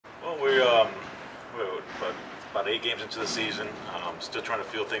about 8 games into the season. Still trying to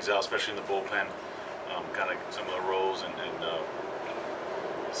feel things out, especially in the bullpen. Kind of some of the roles and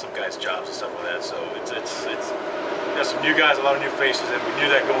some guys' jobs and stuff like that. So it's got some new guys, a lot of new faces, and we knew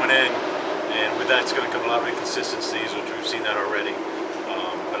that going in. And with that, it's going to come a lot of inconsistencies, which we've seen that already.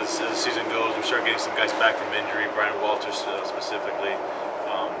 But as the season goes, we start getting some guys back from injury. Brian Walters specifically.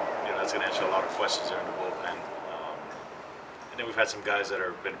 That's going to answer a lot of questions there in the bullpen. And then we've had some guys that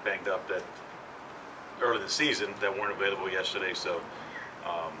have been banged up that early in the season that weren't available yesterday. So,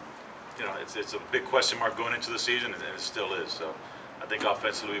 it's a big question mark going into the season, and it still is. So, I think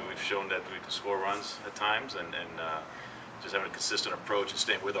offensively we've shown that we can score runs at times, and just having a consistent approach and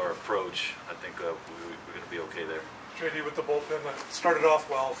staying with our approach, I think we're going to be okay there. J.D., with the bullpen that started off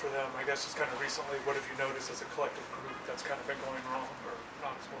well for them, I guess just kind of recently, what have you noticed as a collective group that's kind of been going wrong or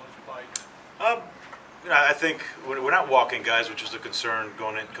not as well as you'd like? I think we're not walking guys, which was a concern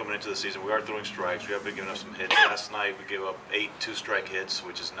coming into the season. We are throwing strikes. We have been giving up some hits. Last night we gave up 8 2-strike hits,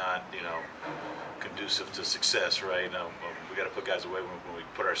 which is not conducive to success, right? We got to put guys away when we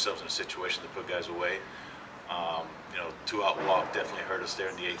put ourselves in a situation to put guys away. 2-out walk definitely hurt us there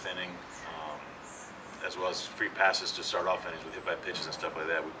in the 8th inning, as well as free passes to start off innings with hit by pitches and stuff like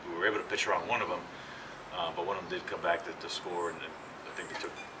that. We were able to pitch around one of them, but one of them did come back to score, and I think they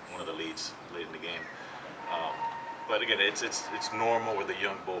took one of the leads late in the game. But again, it's normal with a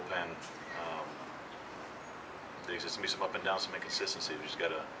young bullpen. There's just going to be some up and down, some inconsistency. We just got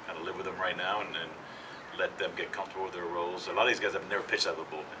to kind of live with them right now and let them get comfortable with their roles. A lot of these guys have never pitched out of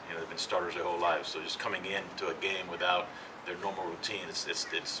the bullpen. They've been starters their whole lives. So just coming into a game without their normal routine,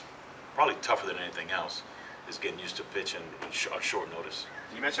 it's probably tougher than anything else. Is getting used to pitching on short notice.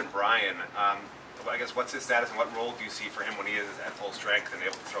 You mentioned Brian. I guess what's his status and what role do you see for him when he is at full strength and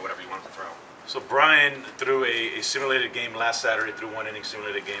able to throw whatever you want him to throw? So Brian threw a simulated game last Saturday, threw 1-inning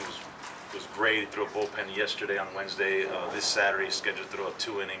simulated game, was great. He threw a bullpen yesterday on Wednesday. This Saturday he's scheduled to throw a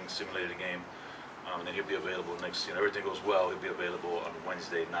 2-inning simulated game. And then he'll be available next, everything goes well, he'll be available on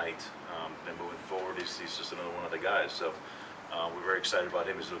Wednesday night. Then moving forward, he's just another one of the guys. So we're very excited about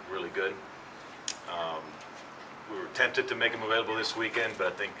him. He's looked really good. We were tempted to make him available this weekend, but I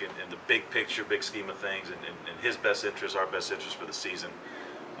think in the big picture, big scheme of things, and in his best interest, our best interest for the season,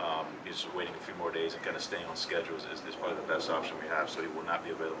 he's waiting a few more days and kind of staying on schedule is probably the best option we have. So he will not be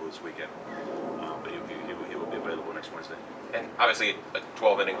available this weekend, but he will be available next Wednesday. And obviously, a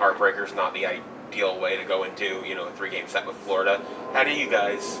 12-inning heartbreaker is not the ideal way to go into a 3-game set with Florida. How do you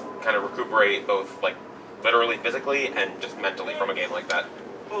guys kind of recuperate both, like, literally, physically, and just mentally from a game like that?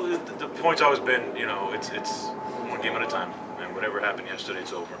 Well, the point's always been, it's one game at a time, and whatever happened yesterday,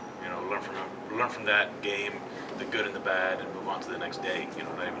 it's over. Learn from that game, the good and the bad, and move on to the next day.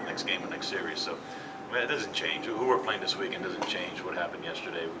 Not even the next game or next series. So, it doesn't change. Who we're playing this weekend doesn't change what happened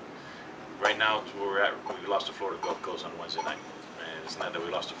yesterday. Right now, where we're at, we lost to Florida Gulf Coast on Wednesday night, and it's not that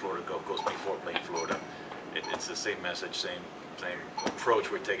we lost to Florida Gulf Coast before playing Florida. It's the same message, same approach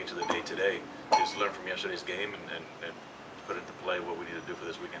we're taking to the day today. Just learn from yesterday's game and put into play what we need to do for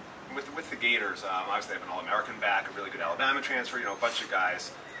this weekend. With the Gators, obviously they have an All-American back, a really good Alabama transfer, a bunch of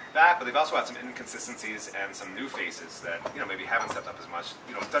guys back, but they've also had some inconsistencies and some new faces that maybe haven't stepped up as much.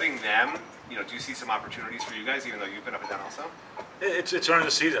 Studying them, do you see some opportunities for you guys, even though you've been up and down also? It's early in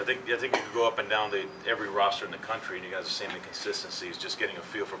the season. I think you could go up and down every roster in the country, and you guys are seeing inconsistencies. Just getting a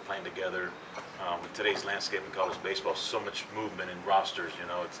feel for playing together. With today's landscape in college baseball, so much movement in rosters.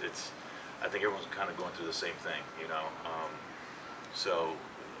 I think everyone's kind of going through the same thing. So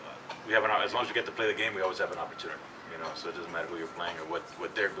we have as long as we get to play the game, we always have an opportunity. So it doesn't matter who you're playing or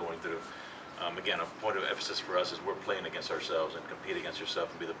what they're going through. Again, a point of emphasis for us is we're playing against ourselves and compete against yourself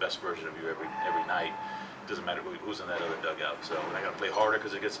and be the best version of you every night. It doesn't matter who's in that other dugout. So we're not going to play harder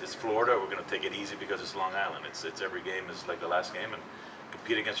because it's Florida. We're going to take it easy because it's Long Island. It's every game is like the last game, and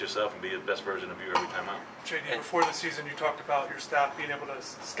compete against yourself and be the best version of you every time out. J.D., before the season, you talked about your staff being able to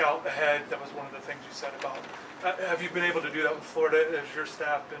scout ahead. That was one of the things you said about. Have you been able to do that with Florida? Has your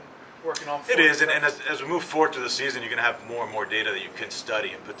staff been working on Florida? It is, and as we move forward to the season, you're going to have more and more data that you can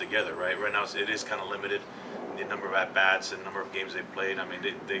study and put together, right? Right now, it is kind of limited, the number of at-bats and number of games they've played. I mean,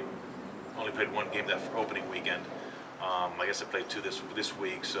 they only played one game that opening weekend. I guess they played 2 this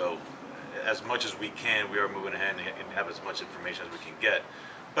week, so as much as we can, we are moving ahead and have as much information as we can get.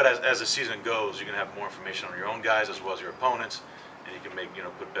 But as the season goes, you're going to have more information on your own guys as well as your opponents, and you can make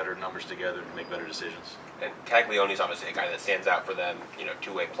put better numbers together and make better decisions. And Caglioni's obviously a guy that stands out for them.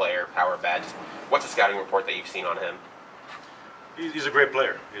 Two-way player, power bat. What's the scouting report that you've seen on him? He's a great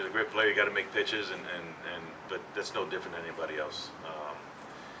player. He's a great player. You got to make pitches, but that's no different than anybody else.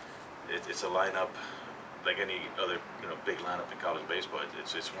 It's a lineup like any other big lineup in college baseball.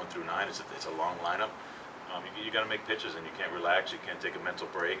 It's 1 through 9. It's a long lineup. You got to make pitches, and you can't relax. You can't take a mental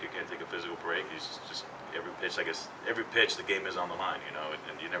break. You can't take a physical break. You just every pitch. I guess every pitch, the game is on the line.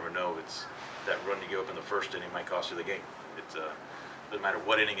 And you never know. It's that run you give up in the first inning might cost you the game. It doesn't matter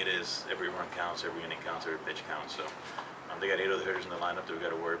what inning it is. Every run counts. Every inning counts. Every pitch counts. So they got 8 other hitters in the lineup that we got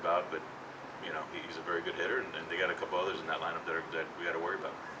to worry about. But he's a very good hitter, and they got a couple others in that lineup that we got to worry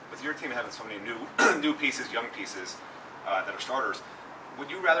about. With your team having so many new pieces, young pieces that are starters. Would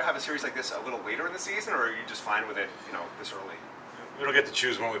you rather have a series like this a little later in the season, or are you just fine with it, this early? We don't get to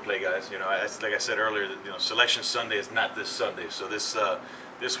choose when we play, guys. Like I said earlier, Selection Sunday is not this Sunday. So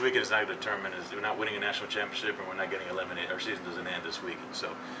this weekend is not determined. We're not winning a national championship, and we're not getting eliminated. Our season doesn't end this weekend.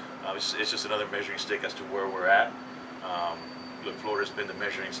 So it's just another measuring stick as to where we're at. Look, Florida's been the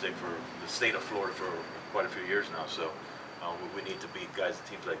measuring stick for the state of Florida for quite a few years now. So we need to beat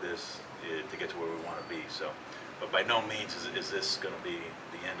teams like this to get to where we want to be. So. But by no means is this going to be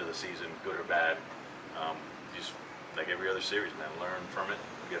the end of the season, good or bad. Just like every other series, man, learn from it,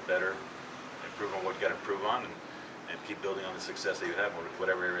 get better, improve on what you got to improve on, and keep building on the success that you have,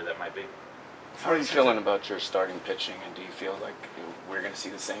 whatever area that might be. How are you feeling about your starting pitching, and do you feel like we're going to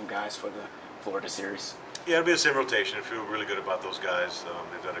see the same guys for the Florida series? Yeah, it'll be the same rotation. I feel really good about those guys.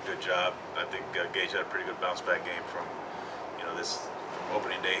 They've done a good job. I think Gage had a pretty good bounce back game from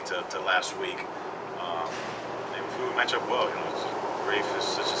opening day to last week. We match up well. Rafe is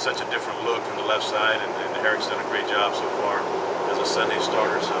such a different look from the left side, and Herrick's done a great job so far as a Sunday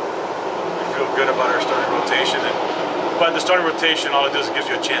starter. So we feel good about our starting rotation. But the starting rotation, all it does is gives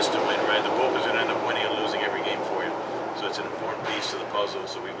you a chance to win, right? The bullpen's going to end up winning and losing every game for you. So it's an important piece to the puzzle.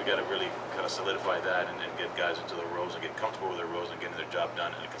 So we got to really kind of solidify that and get guys into the roles and get comfortable with their roles and getting their job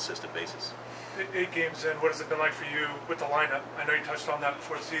done on a consistent basis. 8 games in, what has it been like for you with the lineup? I know you touched on that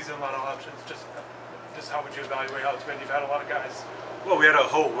before the season, a lot of options. Just how would you evaluate how it's been? You've had a lot of guys. Well, we had a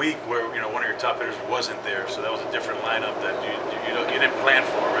whole week where one of your top hitters wasn't there, so that was a different lineup that you didn't plan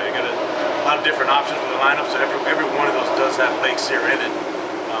for, right? You got a lot of different options with the lineup, so every one of those does have Blake Sear in it.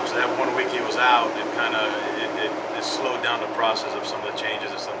 So that 1 week he was out, it slowed down the process of some of the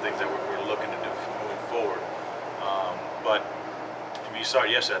changes and some things that we're looking to do moving forward. But you saw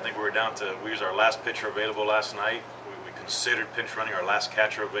it yesterday. I think we used our last pitcher available last night. We considered pinch running our last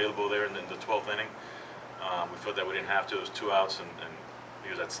catcher available there in the 12th inning. We felt that we didn't have to. It was 2 outs, and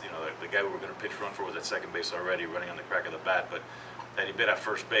because the guy we were going to pitch run for was at second base already, running on the crack of the bat. But had he been at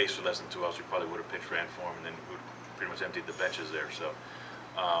first base with less than 2 outs, we probably would have pitch ran for him, and then we would pretty much emptied the benches there. So,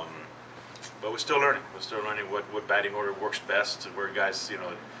 but we're still learning. We're still learning what batting order works best. Where guys,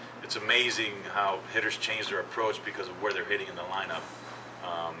 it's amazing how hitters change their approach because of where they're hitting in the lineup,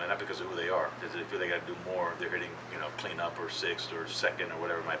 and not because of who they are. Because they feel they got to do more. They're hitting, cleanup or sixth or second or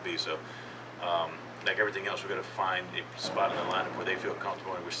whatever it might be. So. Like everything else, we've got to find a spot in the lineup where they feel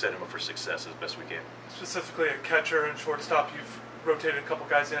comfortable, and we set them up for success as best we can. Specifically, a catcher and shortstop, you've rotated a couple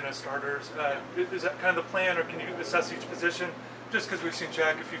guys in as starters. Is that kind of the plan, or can you assess each position? Just because we've seen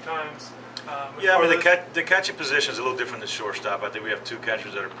Jack a few times. Yeah, I mean the catching position is a little different than shortstop. I think we have 2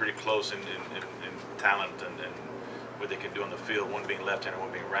 catchers that are pretty close in talent and what they can do on the field. One being left-handed,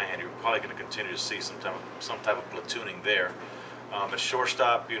 one being right-handed. You're probably going to continue to see some type of platooning there. At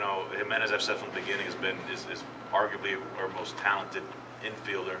shortstop, Jimenez, I've said from the beginning, is arguably our most talented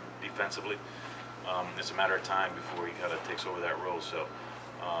infielder defensively. It's a matter of time before he kind of takes over that role. So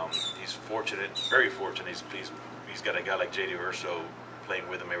he's fortunate, very fortunate. He's got a guy like J.D. Urso playing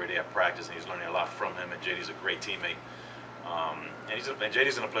with him every day at practice, and he's learning a lot from him. And J.D.'s a great teammate. And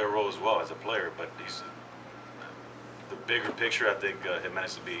J.D.'s going to play a role as well as a player, but he's the bigger picture. I think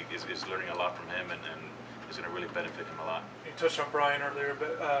Jimenez is learning a lot from him, and is going to really benefit him a lot. You touched on Brian earlier,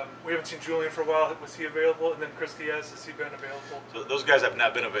 but we haven't seen Julian for a while. Was he available? And then Chris Diaz, has he been available? So those guys have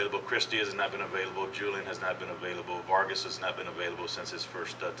not been available. Chris Diaz has not been available. Julian has not been available. Vargas has not been available since his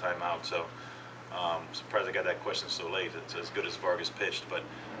first time out. So surprised I got that question so late. It's as good as Vargas pitched, but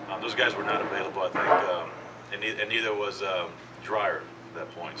those guys were not available, I think, and neither was Dreyer at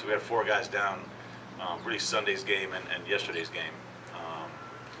that point. So we had 4 guys down, really Sunday's game and yesterday's game.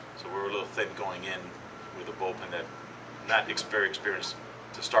 So we were a little thin going in with a bullpen that not very experienced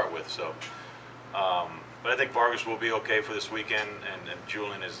to start with. So, but I think Vargas will be okay for this weekend, and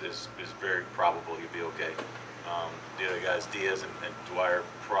Julian is very probable he'll be okay. The other guys, Diaz and Dwyer,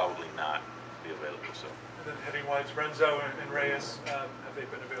 probably not be available. So. And then heading wise, Renzo and Reyes, have they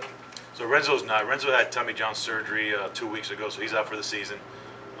been available? So Renzo's not. Renzo had Tommy John surgery 2 weeks ago, so he's out for the season.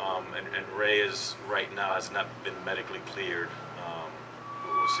 And Reyes right now has not been medically cleared.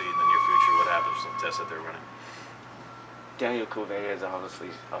 We'll see in the near future what happens with some tests that they're running. Daniel Covey has obviously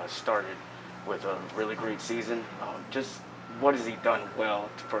started with a really great season. Just what has he done well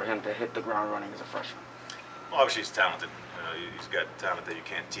for him to hit the ground running as a freshman? Well, obviously, he's talented. He's got talent that you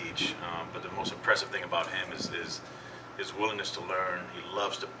can't teach. But the most impressive thing about him is his willingness to learn. He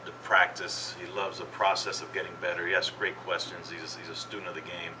loves to practice. He loves the process of getting better. He asks great questions. He's a student of the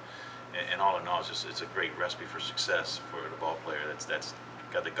game. And all in all, it's a great recipe for success for the ball player. That's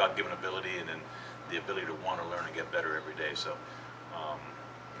got the God-given ability and then the ability to want to learn and get better every day. So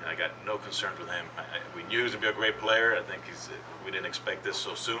I got no concerns with him. We knew he was going to be a great player. I think we didn't expect this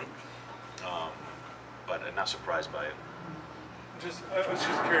so soon, but I'm not surprised by it. I was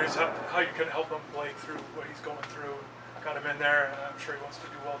just curious how you can help him Blake through what he's going through. Got him in there, and I'm sure he wants to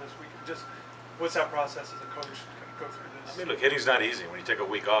do well this week. Just what's that process as a coach to go through this? I mean, look, hitting's not easy. When you take a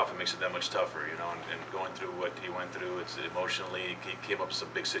week off, it makes it that much tougher, you know. And going through what he went through, it's emotionally. He came up with some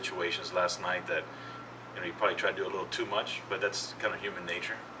big situations last night that, you know, he probably tried to do a little too much, but that's kind of human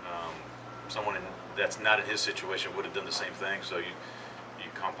nature. Someone that's not in his situation would have done the same thing. So you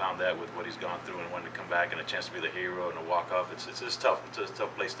compound that with what he's gone through and wanting to come back and a chance to be the hero and a walk-off. It's tough. It's a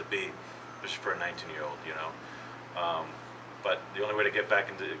tough place to be, especially for a 19-year-old, you know. But the only way to get back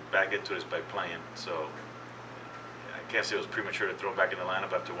into it is by playing. So I can't say it was premature to throw him back in the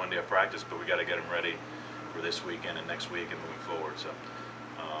lineup after one day of practice, but we got to get him ready for this weekend and next week and moving forward. So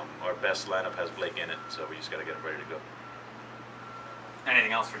our best lineup has Blake in it, so we just got to get him ready to go.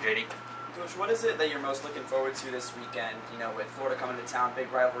 Anything else for JD? Coach, what is it that you're most looking forward to this weekend? You know, with Florida coming to town,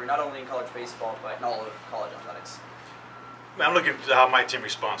 big rivalry, not only in college baseball, but in all of college athletics. I'm looking at how my team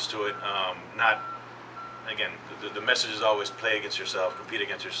responds to it. Again, the message is always play against yourself, compete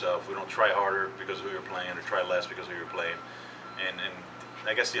against yourself. We don't try harder because of who you're playing or try less because of who you're playing. And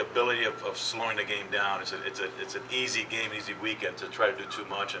I guess the ability of slowing the game down, it's an easy game, easy weekend to try to do too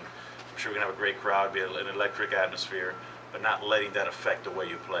much. And I'm sure we're going to have a great crowd, be an electric atmosphere, but not letting that affect the way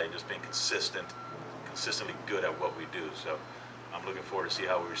you play, just being consistently good at what we do. So I'm looking forward to see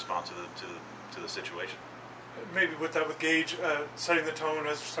how we respond to the situation. Maybe with Gage, setting the tone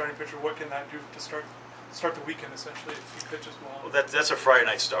as a starting pitcher, what can that do to start the weekend essentially if he pitches well? Well, that's a Friday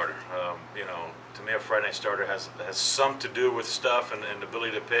night starter. You know, to me, a Friday night starter has some to do with stuff and the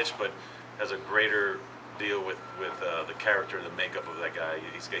ability to pitch, but has a greater deal with the character, the makeup of that guy.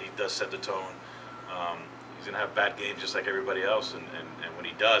 He does set the tone. He's gonna have bad games just like everybody else, and when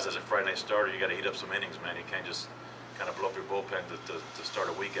he does, as a Friday night starter, you got to heat up some innings, man. You can't just kind of blow up your bullpen to start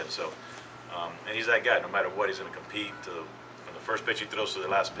a weekend. So, and he's that guy. No matter what, he's gonna compete from the first pitch he throws to the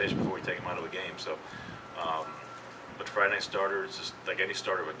last pitch before we take him out of the game. So. But Friday night starter is just like any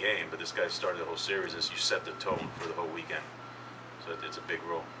starter of a game, but this guy started the whole series as you set the tone for the whole weekend. So it's a big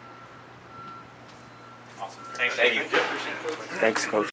role. Awesome. Thank you. Thanks, Coach.